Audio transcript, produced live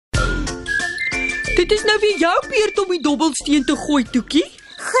Dit is nou weer jou beurt om die dobbelsteen te gooi, Toekie.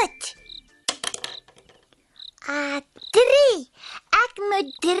 Goed. 3. Ek moet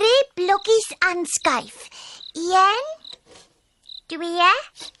 3 blokkies aanskuif. 1, 2,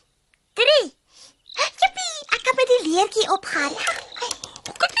 3. Jippie, ek kan met die leertjie opgaan.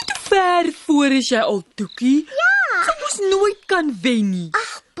 Kyk net hoe ver voor is jy al, Toekie. Ja. Jy mos nooit kan wen nie. Ag,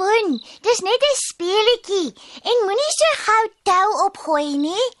 Poen, dis net 'n speletjie. En moenie so gou tou opgooi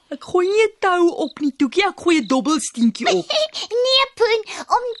nie. Ek gooi nie 'n tou op nie, Toekie. Ek gooi 'n dobbelsteentjie op. Nee, Poen,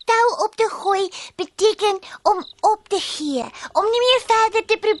 om tou op te gooi beteken om op te gee, om nie meer verder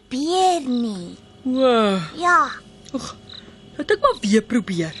te probeer nie. Wow. Ja, Ag, laat ek maar weer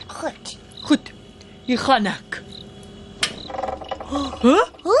probeer. goed. Goed, hier gaan ek. Huh?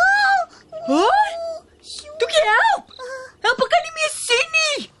 Toekie, help! Help, ek kan nie meer sien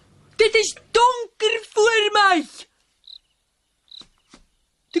nie. Dit is donker voor my.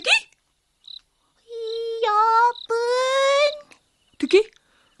 Toekie? Ja, Poen. Toekie,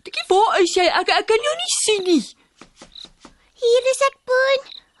 waar is jy? Ek kan jou nie sien nie. Hier is ek, Poen.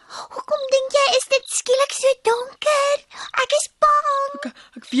 Hoekom dink jy is dit skielik so donker? Ek is bang.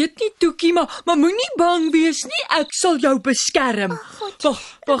 Ek weet nie, Toekie, maar moenie bang wees nie. Ek sal jou beskerm. Goed.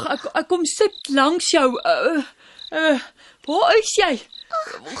 Wag, ek kom sit langs jou. Waar is jy?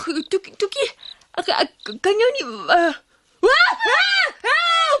 Toekie, ek kan jou nie help!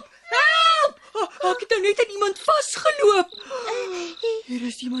 Ek het nou net aan iemand vasgeloop. Hier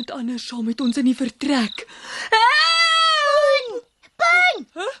is iemand anders saam met ons in die vertrek. Poen,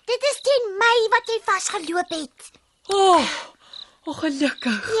 Huh? dit is teen my wat jy vasgeloop het.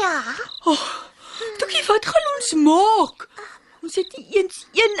 Gelukkig. Ja. Toekie, wat gaan ons maak? Ons het nie eens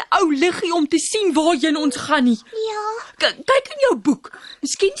een ou liggie om te sien waarheen ons gaan nie. Ja. Kyk in jou boek.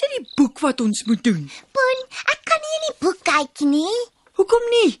 Miskien is dit die boek wat ons moet doen. Poen, ek kan nie in die boek kyk nie. Hoekom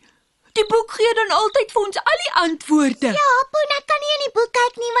nie? Die boek gee dan altyd vir ons al die antwoorde. Ja, Poen, ek kan nie in die boek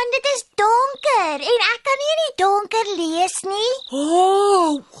kyk nie want dit is donker en ek kan nie in die donker lees nie.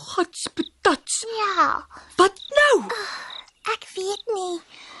 Gatspatats. Ja, Wat nou? ek weet nie.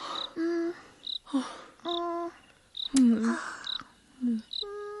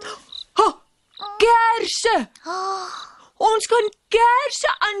 Kerse. Ons kan kerse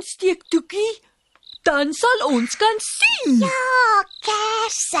aansteek, Toekie. Dan sal ons kan sien. Ja,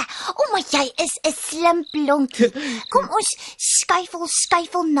 kersse. Maar jy is 'n slim blonkie. Kom ons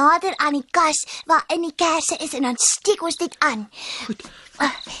skuifel nader aan die kas waarin die kersse is en dan steek ons dit aan. Goed.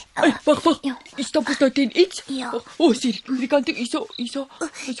 Wag. Ja. Ek stap ons nou teen iets. Ja. Hierdie kant toe, hierso. Wag.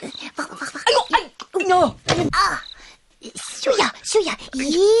 Ja. So ja.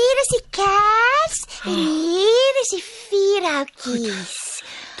 Hier is die kers en hier is die vuurhoutjies.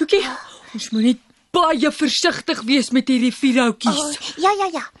 Toekie, ons moet net baie versigtig wees met hierdie vuurhoutjies.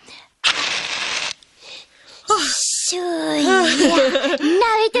 Ja. So, ja.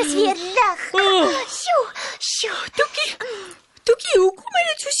 Nou het ons weer lig. Sjoe. Toekie, hoekom het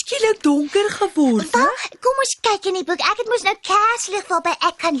dit so skielik donker geword? Wel, kom ons kyk in die boek. Ek het mos nou kerslig waarby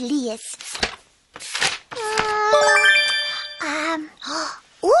ek kan lees.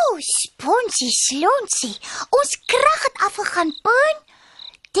 Sponsie slonsie. Ons krag het afgegaan, Poen.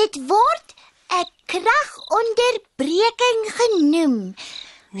 Dit word 'n kragonderbreking genoem.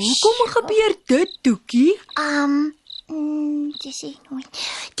 Hoekom gebeur dit, Toekie? Dis nooit.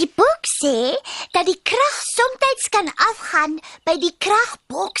 Die boek sê dat die krag soms kan afgaan by die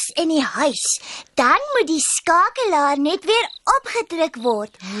kragboks in die huis. Dan moet die skakelaar net weer opgedruk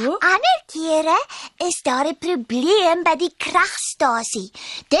word. Huh? Ander kere is daar 'n probleem by die kragstasie.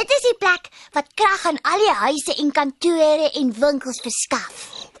 Dit is die plek wat krag aan al die huise en kantore en winkels verskaf.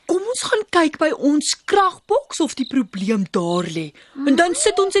 Kom ons gaan kyk by ons kragboks of die probleem daar lê. En dan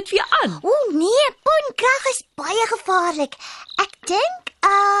sit ons dit weer aan. Nee, Poen, krag is baie gevaarlik. Ek dink,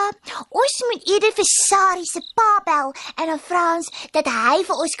 ons moet eerder vir Sari se pa bel en dan vra ons dat hy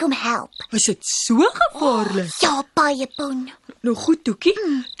vir ons kom help. Is dit so gevaarlik? Ja, baie, Poen. Nou goed, Toekie.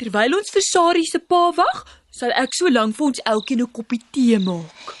 Terwyl ons vir Sari se pa wag, sal ek so lank vir ons elkeen 'n koppie tee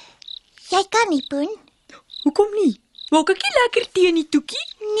maak. Jy kan nie, Poen. Hoekom nie? Maak ek nie lekker tee nie, Toekie?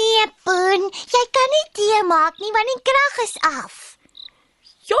 Nee, Poen, jy kan nie tee maak nie want die krag is af.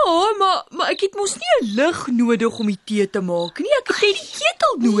 Ja, maar ek het mos nie 'n lig nodig om die tee te maak nie. Ek het net die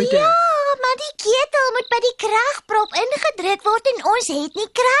ketel nodig. Ja, maar die ketel moet by die kragprop ingedruk word en ons het nie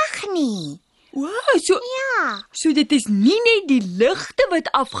krag nie. Wow, so dit is nie net die ligte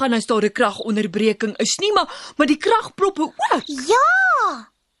wat afgaan as daar 'n kragonderbreking is nie, maar die kragproppe ook. Ja.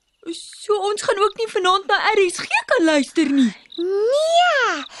 So ons gaan ook nie vanaand na RSG kan luister nie.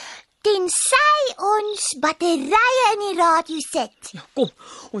 Nee. tensy ons batterye in die radio sit. Ja, kom,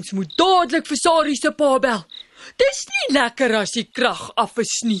 ons moet dadelik vir Sarie se pa bel. Dis nie lekker as die krag af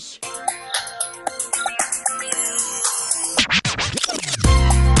is nie.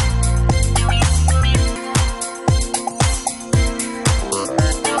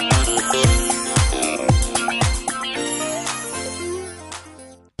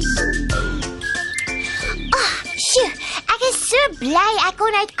 Ek is so bly ek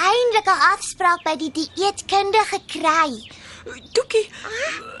kon uiteindelik 'n afspraak by die dieetkundige kry. Toekie,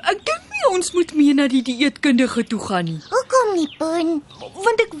 ek dink nie ons moet meer na die dieetkundige toe gaan nie. Hoekom nie, Poen?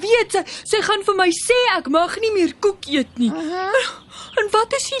 Want ek weet, sy gaan vir my sê ek mag nie meer koek eet nie. En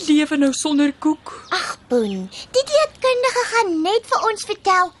wat is die lewe nou sonder koek? Ag, Poen, die dieetkundige gaan net vir ons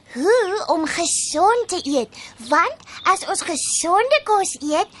vertel hoe om gesond te eet. Want as ons gesonde kos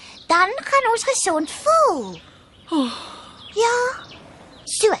eet, dan gaan ons gesond voel. Ja.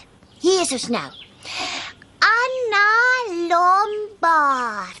 So, hier is ons nou. Anna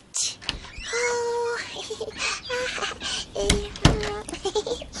Lombard.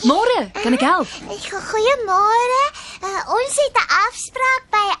 Môre, kan ek help? Goeiemôre. Ons het 'n afspraak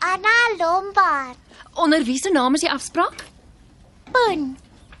by Anna Lombard. Onder wie se naam is die afspraak? Poen.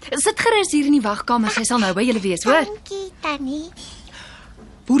 Sit gerus hier in die wagkamer, sy sal nou by julle wees, hoor? Dankie, Tannie.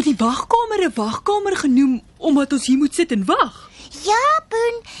 Word die wagkamer 'n wagkamer genoem omdat ons hier moet sit en wag? Ja,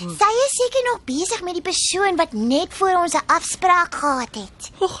 Poen. Sy is seker nog besig met die persoon wat net voor ons 'n afspraak gehad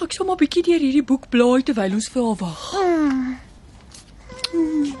het. Ag, ek sal maar bietjie deur hierdie boek blaai terwyl ons vir haar wag.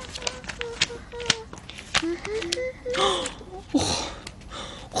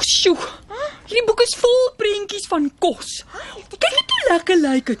 Sjoe. Hierdie boek is vol prentjies van kos. Kyk net hoe lekker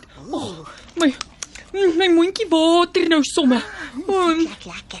lyk dit. My mondjie water nou sommer.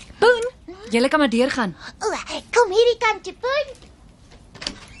 Lekker. Poen, julle kan maar deurgaan. Kom hierdie kant toe, Poen.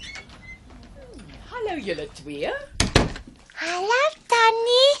 Hallo julle twee. Hallo,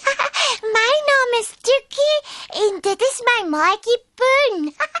 Tannie. My naam is Toekie en dit is my maatjie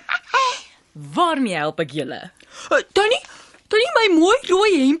Poen. Waarmee help ek julle? Tannie, my mooi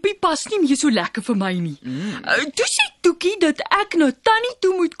rooi hempie pas nie meer so lekker vir my nie. Toe sê Toekie dat ek na Tannie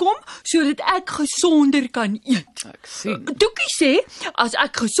toe moet kom sodat ek gesonder kan eet. Ek sien. Toekie sê as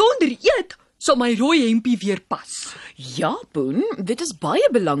ek gesonder eet, sal my rooi hempie weer pas. Ja, Poen, dit is baie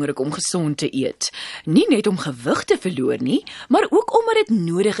belangrik om gesond te eet. Nie net om gewig te verloor nie, maar ook omdat dit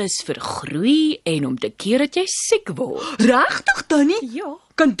nodig is vir groei en om te keer dat jy siek word. Regtig, Tannie? Ja.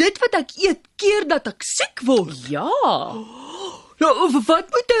 Kan dit wat ek eet keer dat ek siek word? Ja. Nou, wat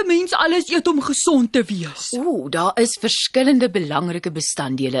moet 'n mens alles eet om gesond te wees? Daar is verskillende belangrike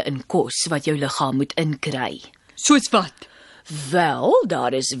bestanddele in kos wat jou liggaam moet inkry. Soos wat? Wel,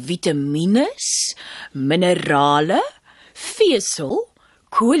 daar is vitamines, minerale, vesel,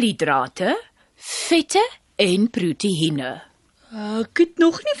 koolhidrate, vette en proteïene. Ek het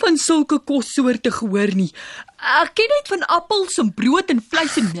nog nie van sulke kossoorte gehoor nie. Ek ken net van appels en brood en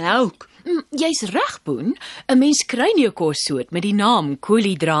vleis en melk. Jy's reg, Poen. 'n Mens kry nie 'n kossoort met die naam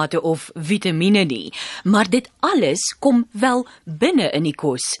koolhidrate of vitamiene nie, maar dit alles kom wel binne in die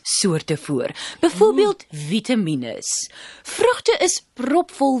kossoorte voor. Byvoorbeeld vitamines. Vrugte is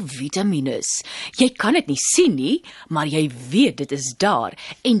propvol vitamines. Jy kan dit nie sien nie, maar jy weet dit is daar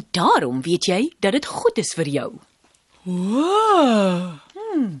en daarom weet jy dat dit goed is vir jou. Wow.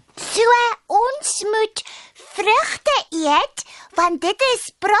 So ons moet vrugte eet want dit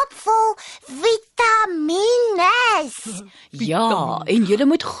is propvol vitamines. Ja, en jy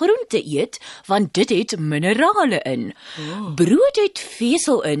moet groente eet want dit het minerale in. Brood het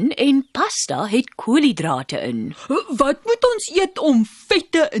vesel in en pasta het koolhidrate in. Wat moet ons eet om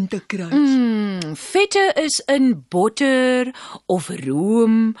vette in te kry? Vette is in botter of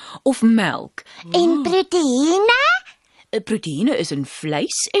room of melk. En proteïene? Proteïene is in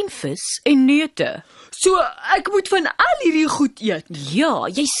vleis en vis en neute. So ek moet van al hierdie goed eet. Ja,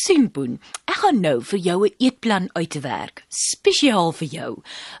 jy sien, Poen. Ek gaan nou vir jou 'n eetplan uitwerk, spesiaal vir jou,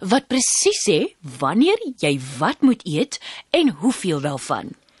 wat presies sê wanneer jy wat moet eet en hoeveel daarvan.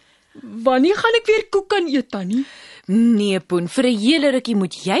 Wanneer gaan ek weer koek kan eet, Tannie? Nee, Poen, vir 'n hele rukkie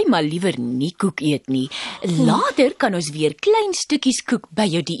moet jy maar liewer nie koek eet nie. Later kan ons weer klein stukkies koek by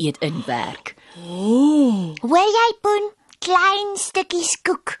jou dieet inwerk. Hoor jy, Poen? Klein stukkies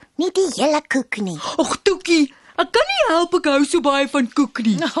koek, nie die hele koek nie. Ag, Toekie, ek kan nie help ek hou so baie van koek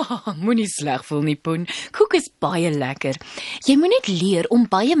nie. Moenie sleg voel nie, Poen. Koek is baie lekker. Jy moet net leer om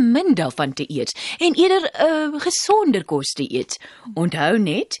baie min daarvan te eet en eerder gesonder kos te eet. Onthou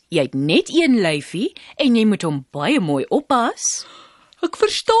net, jy het net een lyfie en jy moet hom baie mooi oppas. Ek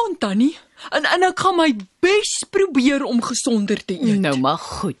verstaan, Tannie. En ek gaan my bes probeer om gesonder te eet. Nou maar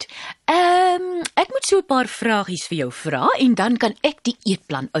goed. Ek moet so 'n paar vragies vir jou vra en dan kan ek die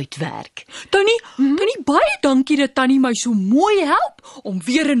eetplan uitwerk. Tannie, baie dankie dat Tannie my so mooi help om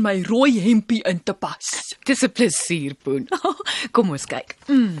weer in my rooi hempie in te pas. Dis 'n plesier, Poen. Kom ons kyk.